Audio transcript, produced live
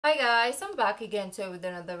Hi guys, I'm back again today with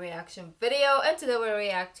another reaction video, and today we're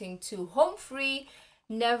reacting to Home Free,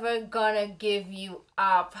 Never Gonna Give You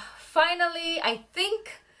Up. Finally, I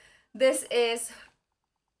think this is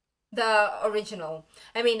the original.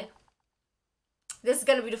 This is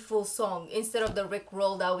gonna be the full song instead of the Rick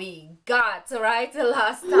roll that we got, right, the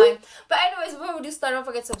last time. But anyways, before we do start, don't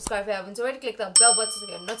forget to subscribe if you haven't already. Click that bell button to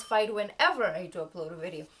get notified whenever I do upload a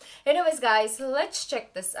video. Anyways guys, let's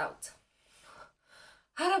check this out.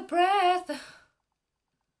 Out of breath.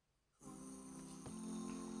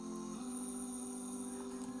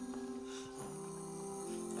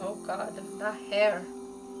 Oh god, that hair.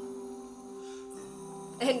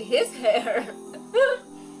 And his hair.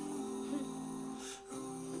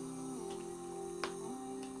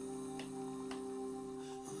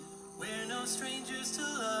 We're no strangers to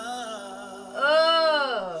love.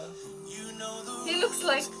 Oh. You know the He looks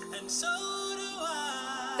like and so do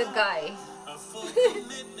I. the guy. A full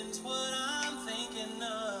commitment's what I'm thinking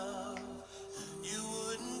of. You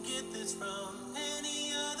wouldn't get this from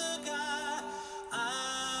any other guy.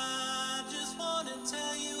 I just wanna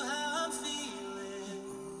tell you how I'm feeling.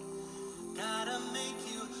 Gotta make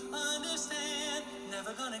you understand.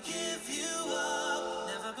 Never gonna give you up.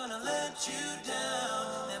 Never gonna let you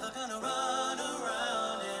down. Never gonna run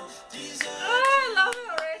around and desert. Oh, I love it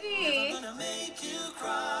already. Never gonna make you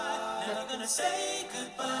cry. Never gonna say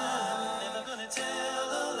goodbye. Never gonna tell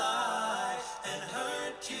a lie and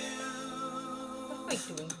hurt you. What am I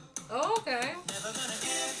doing? Oh, okay. Never gonna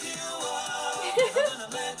give you up. Never gonna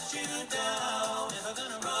let you down. Never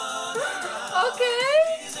gonna run around. Okay.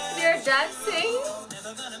 They're dancing.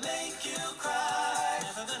 Never gonna make you cry.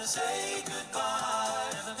 Never gonna say goodbye.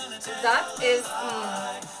 Never gonna tell That is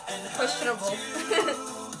and questionable. We've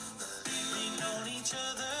known each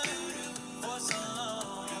other for so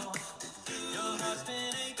long. Your heart's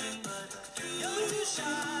been aching, but you're too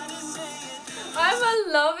shy to say it.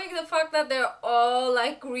 I'm loving the fact that they're all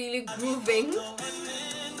like really grooving. What's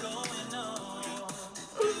been going on?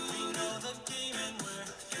 We know the game and we're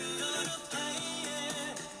gonna play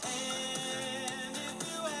it. And if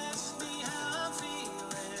you ask me how I'm feeling,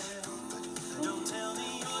 don't tell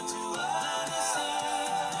me you're too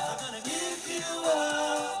understand. Never gonna give you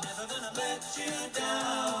up. Never gonna let you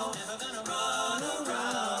down. Never gonna run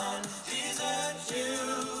around and desert you.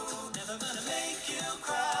 Never gonna make you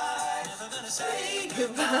cry. Never gonna say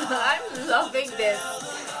I'm loving this.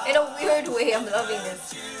 In a weird way, I'm loving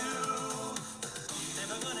this.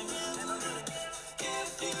 never gonna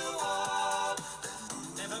give you up.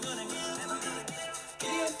 Never gonna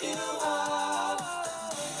give you up.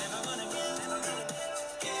 Never gonna give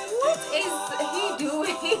What is he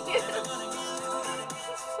doing?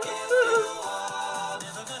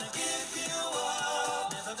 Never gonna give you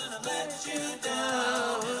up. Never gonna let you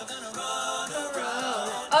down. Never gonna run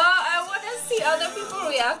around. I want to see other people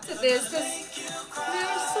react to this because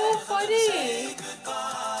they're so funny.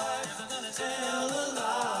 Goodbye. Never gonna tell a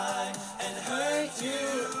lie and hurt you.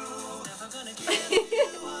 Never gonna give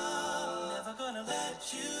you up. Never gonna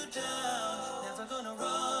let you down. Never gonna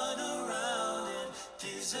run around and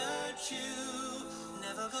desert you.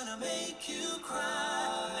 Never gonna make you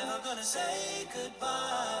cry. Never gonna say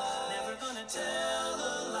goodbye. Never gonna tell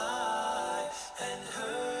a lie and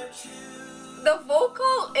hurt you. The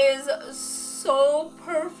vocal is so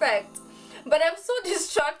perfect, but I'm so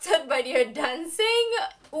distracted by their dancing,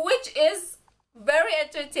 which is very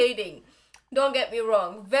entertaining. Don't get me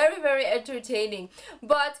wrong, very, very entertaining.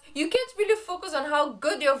 But you can't really focus on how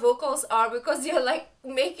good your vocals are because they're like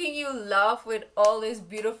making you laugh with all these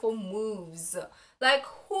beautiful moves. Like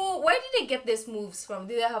where did they get these moves from?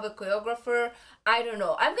 Did they have a choreographer? I don't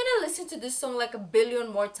know. I'm gonna listen to this song like a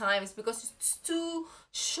billion more times because it's too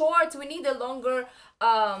short. We need a longer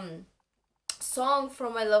song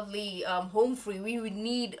from my lovely Home Free. We would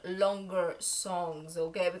need longer songs,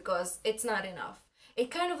 okay, because it's not enough.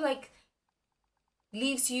 It kind of like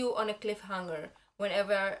leaves you on a cliffhanger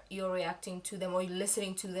whenever you're reacting to them or you're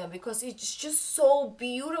listening to them because it's just so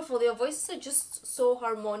beautiful. Their voices are just so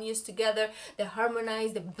harmonious together. They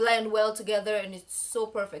harmonize, they blend well together, and it's so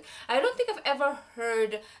perfect. I don't think I've ever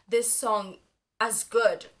heard this song as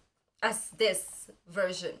good as this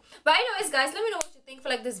version. But anyways guys, let me know what you think for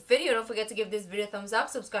like this video. Don't forget to give this video a thumbs up,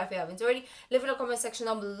 subscribe if you haven't already, leave in the comment section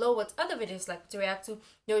down below what other videos like to react to.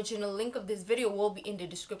 The original link of this video will be in the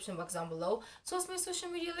description box down below, so it's my social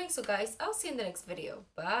media link. So guys, I'll see you in the next video.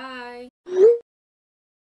 Bye.